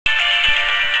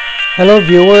Hello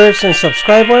viewers and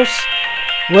subscribers,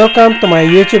 welcome to my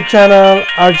YouTube channel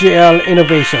RGL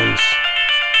Innovations.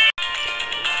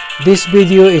 This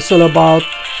video is all about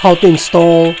how to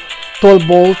install 12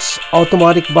 volts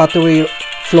automatic battery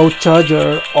float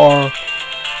charger or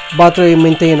battery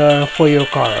maintainer for your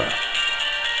car.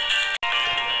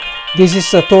 This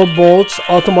is a 12 volts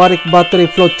automatic battery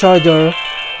float charger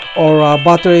or a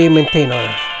battery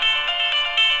maintainer.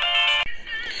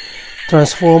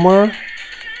 Transformer,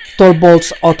 12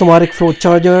 volts automatic float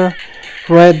charger,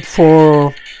 red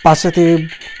for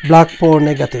positive, black for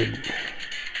negative.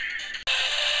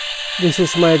 This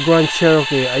is my Grand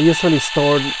Cherokee I usually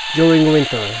stored during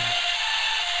winter.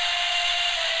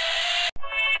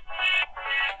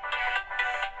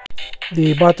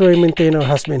 The battery maintainer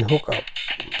has been hooked up.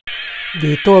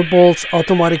 The 12 volts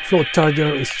automatic float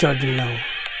charger is charging now.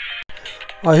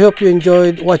 I hope you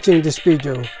enjoyed watching this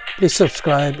video. Please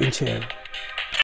subscribe and share.